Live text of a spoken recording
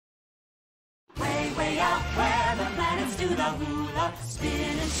out where the planets do the hula.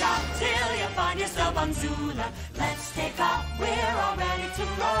 Spin and shout till you find yourself on Zula. Let's take off, we're all ready to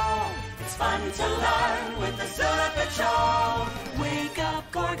roll. It's fun to learn with the Zula Patrol. Wake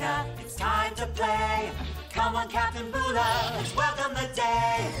up, Gorga, it's time to play. Come on, Captain Bula, let's welcome the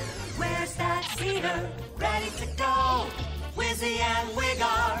day. Where's that cedar? Ready to go. Wizzy and Wig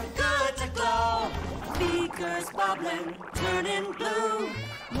are good to glow. Beakers bubbling, turning blue.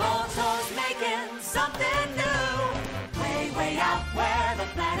 Multo's making something new. Way, way out where the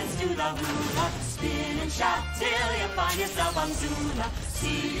planets do the hula. Spin and shout till you find yourself on Zula.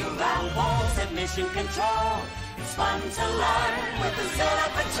 See around poles and mission control. It's fun to learn with the Zula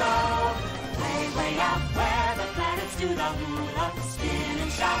Patrol. Way, way out where the planets do the hula. Spin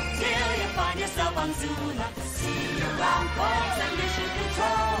and shout till you find yourself on Zula. See around poles and mission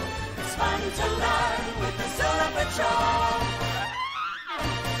control. It's fun to learn with the Zula Patrol.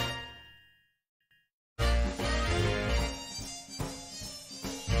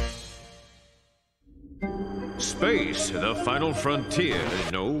 Space, the final frontier.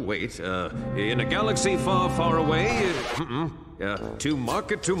 No, wait. In a galaxy far, far away. To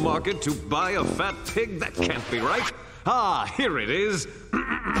market, to buy a fat pig. That can't be right. Ah, here it is.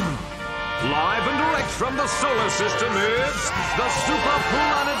 Live and direct from the solar system, it's the Super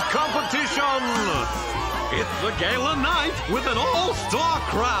Planet Competition. It's the gala night with an all-star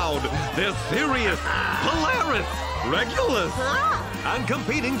crowd. They're serious, hilarious, Regulus, and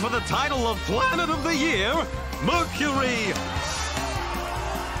competing for the title of Planet of the Year, Mercury,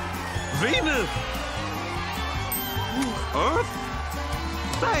 Venus, Earth?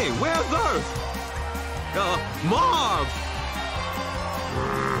 Say, where's Earth? Mars,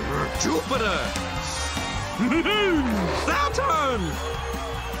 Jupiter, Saturn,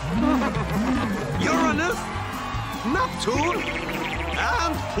 Uranus, Neptune,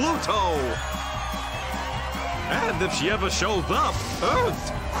 and Pluto. And if she ever shows up,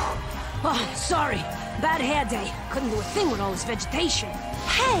 Earth. Oh, sorry. Bad hair day. Couldn't do a thing with all this vegetation.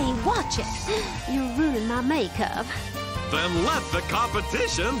 Hey, watch it. You ruined my makeup. Then let the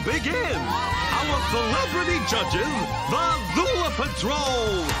competition begin. Our celebrity judges, the Zula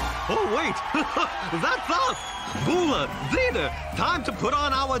Patrol. Oh, wait. That's us. Bula, Zeta, time to put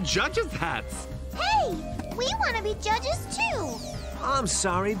on our judges' hats. Hey, we want to be judges, too. I'm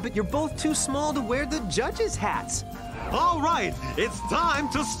sorry, but you're both too small to wear the judges' hats. All right, it's time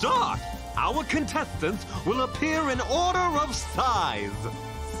to start. Our contestants will appear in order of size.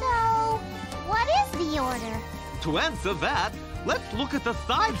 So, what is the order? To answer that, let's look at the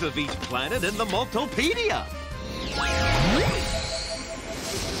sides of each planet in the Multopedia.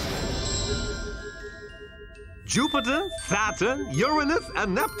 Jupiter, Saturn, Uranus,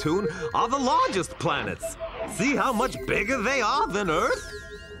 and Neptune are the largest planets. See how much bigger they are than Earth?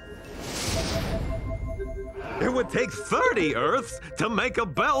 It would take 30 Earths to make a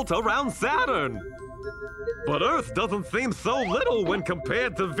belt around Saturn. But Earth doesn't seem so little when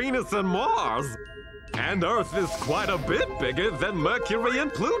compared to Venus and Mars. And Earth is quite a bit bigger than Mercury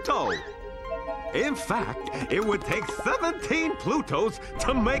and Pluto. In fact, it would take 17 Plutos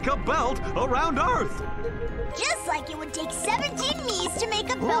to make a belt around Earth. Just like it would take 17 me's to make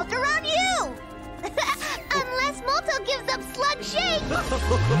a belt around you. Unless Multo gives up slug shake.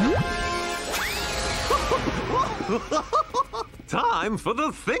 Time for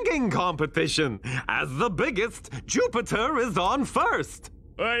the singing competition. As the biggest, Jupiter is on first.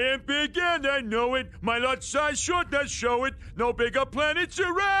 I am big and I know it. My lot size sure does show it. No bigger planets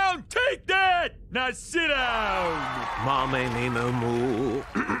around. Take that! Now sit down. Mommy Nemo Moo.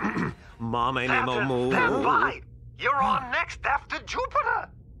 Mommy Nemo Moo. Stand by. You're on next after Jupiter.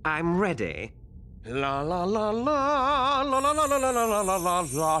 I'm ready. La la la la la la la la la la la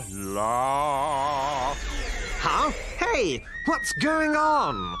la la. Huh? Hey, what's going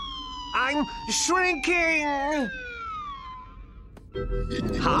on? I'm shrinking!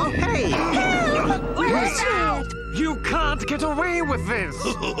 Huh? Hey! You can't get away with this!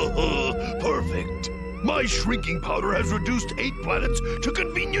 Perfect. My shrinking powder has reduced 8 planets to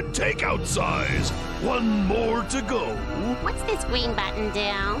convenient takeout size. 1 more to go. What's this green button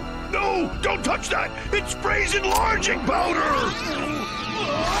do? No! Don't touch that! It sprays enlarging powder!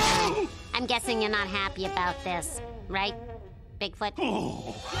 I'm guessing you're not happy about this, right, Bigfoot?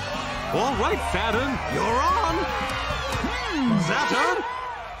 All right, Saturn, you're on. Saturn?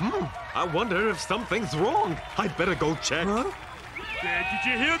 I wonder if something's wrong. I'd better go check. Did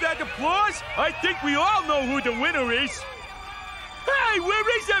you hear that applause? I think we all know who the winner is. Hey,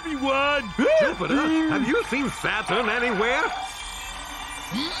 where is everyone? Jupiter, have you seen Saturn anywhere?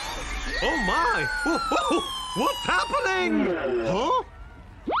 Oh my! What's happening? Huh?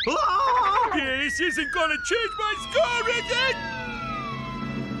 Ah! Here This isn't gonna change my score, is it?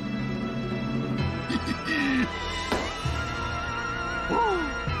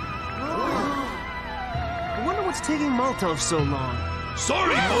 I wonder what's taking Multo so long.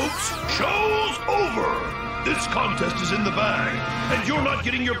 Sorry, folks. Show's over. This contest is in the bag, and you're not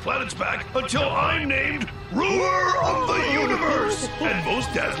getting your planets back until I'm named Ruler of the Universe and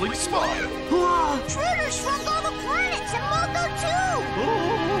most dazzling smile. Truder shrunk all the planets and Multo too!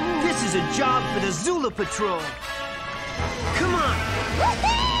 This is a job for the Zula Patrol. Come on! Watch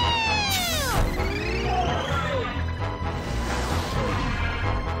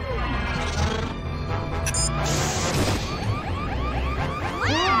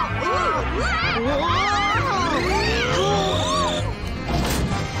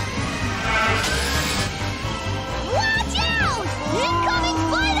out! Incoming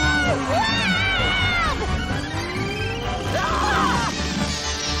fighter!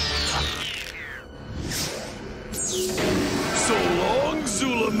 So long,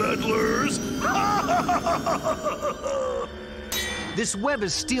 Zula meddlers! This web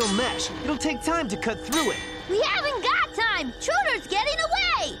is steel mesh. It'll take time to cut through it. We haven't got time! Truder's getting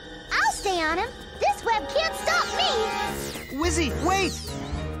away! I'll stay on him. This web can't stop me! Wizzy, wait!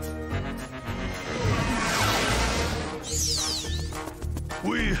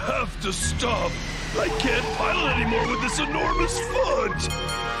 We have to stop. I can't pilot anymore with this enormous foot.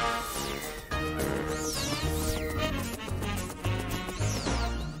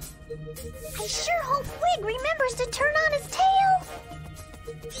 I sure hope Wig remembers to turn on his tail.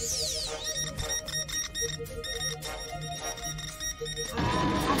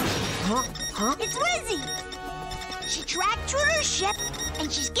 Huh? It's Wizzy! She tracked Truder's ship,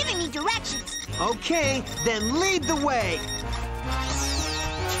 and she's giving me directions. Okay, then lead the way.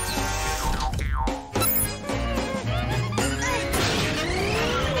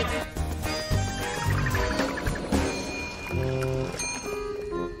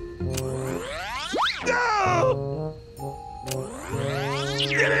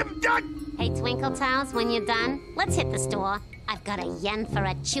 Get him done! Hey, Twinkle Toes, when you're done, let's hit the store. I've got a yen for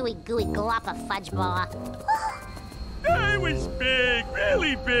a chewy, gooey glop of fudge bar. I was big,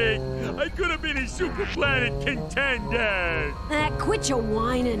 really big. I could have been a super planet contender. Quit your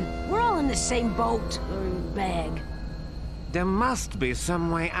whining. We're all in the same boat. Or bag. There must be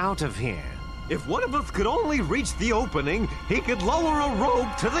some way out of here. If one of us could only reach the opening, he could lower a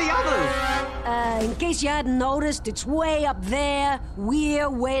rope to the others. In case you hadn't noticed, it's way up there. We're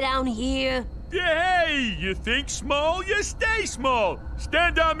way down here. Yeah, hey, you think small, you stay small.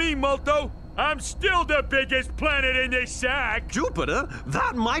 Stand on me, Multo. I'm still the biggest planet in this sack. Jupiter,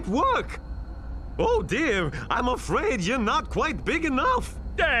 that might work. Oh dear, I'm afraid you're not quite big enough.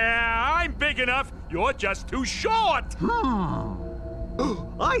 Yeah, I'm big enough. You're just too short.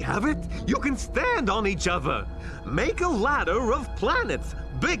 I have it. You can stand on each other. Make a ladder of planets,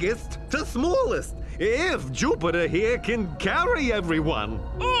 biggest to smallest. If Jupiter here can carry everyone.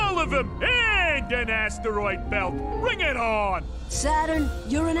 All of them, and an asteroid belt. Bring it on. Saturn,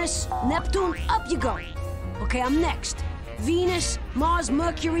 Uranus, Neptune, up you go. Okay, I'm next. Venus, Mars,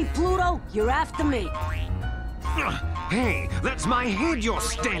 Mercury, Pluto, you're after me. Hey, that's my head you're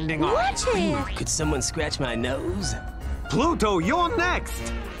standing on. Watch it. Could someone scratch my nose? Pluto, you're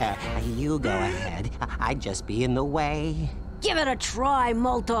next. You go ahead. I'd just be in the way. Give it a try,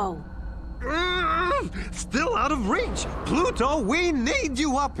 Multo. Still out of reach. Pluto, we need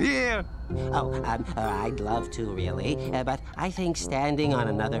you up here. Oh, I'd love to, really. But I think standing on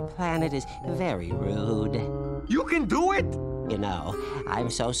another planet is very rude. You can do it. You know, I'm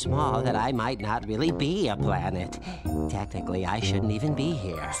so small that I might not really be a planet. Technically, I shouldn't even be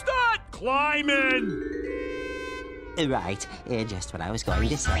here. Start climbing. Right, just what I was going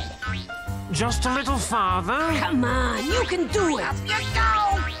to say. Just a little farther. Come on, you can do it. Up you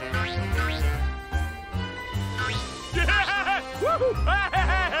go!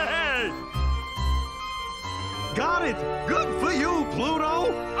 Hey! Got it. Good for you,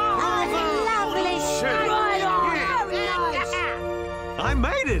 Pluto. Lovely. Right on. Very nice. I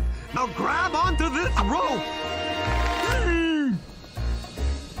made it. Now grab onto this rope.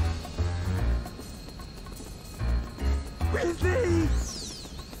 Wizzy!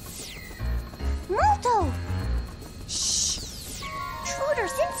 Multo! Shh!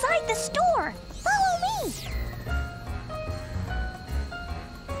 Truder's inside the store! Follow me!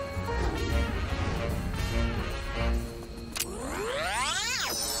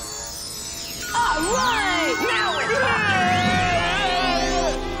 All right! Now we're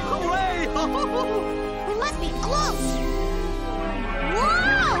Hooray! We must be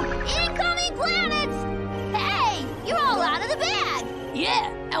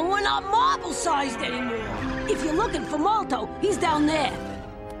Hell, we're not marble-sized anymore. If you're looking for Multo, he's down there.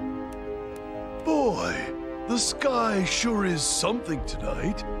 Boy, the sky sure is something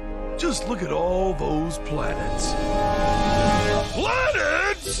tonight. Just look at all those planets.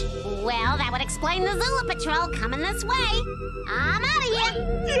 Planets?! Well, that would explain the Zula Patrol coming this way. I'm out of here.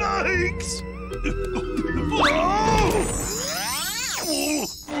 Yikes! Oh!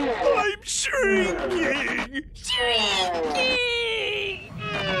 I'm shrinking! Shrinking!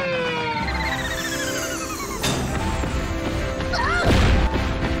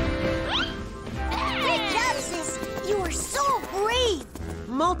 Great job, sis. You were so brave.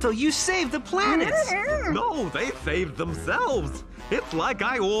 Multo, you saved the planets! No, they saved themselves. It's like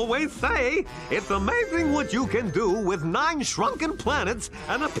I always say, it's amazing what you can do with 9 shrunken planets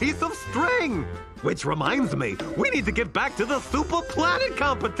and a piece of string. Which reminds me, we need to get back to the super planet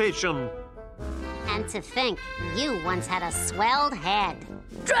competition. And to think, you once had a swelled head.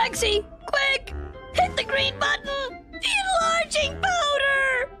 Draxie, quick! Hit the green button! The enlarging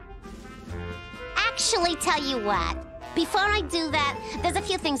powder! Actually, tell you what. Before I do that, there's a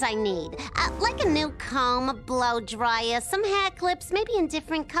few things I need. Like a new comb, a blow dryer, some hair clips, maybe in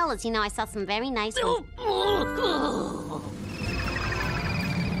different colors. You know, I saw some very nice ones.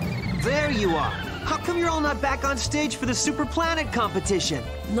 There you are. How come you're all not back on stage for the Super Planet competition?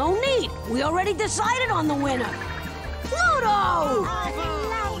 No need. We already decided on the winner. Pluto!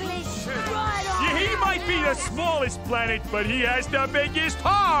 Yeah, he might be the smallest planet, but he has the biggest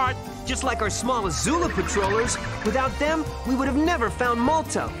heart. Just like our smallest Zula Patrollers, without them, we would have never found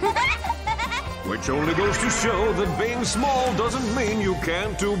Multo. Which only goes to show that being small doesn't mean you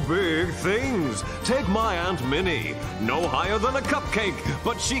can't do big things. Take my Aunt Minnie. No higher than a cupcake,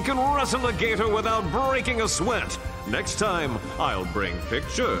 but she can wrestle a gator without breaking a sweat. Next time, I'll bring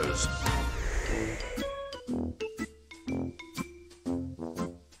pictures.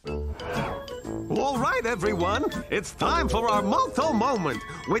 All right, everyone, it's time for our Multo moment,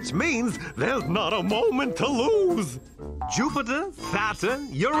 which means there's not a moment to lose. Jupiter, Saturn,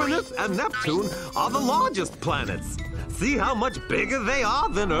 Uranus, and Neptune are the largest planets. See how much bigger they are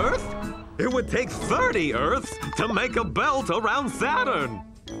than Earth? It would take 30 Earths to make a belt around Saturn.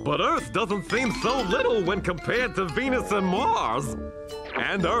 But Earth doesn't seem so little when compared to Venus and Mars.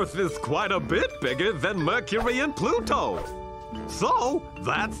 And Earth is quite a bit bigger than Mercury and Pluto. So,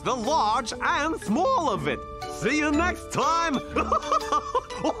 that's the large and small of it. See you next time!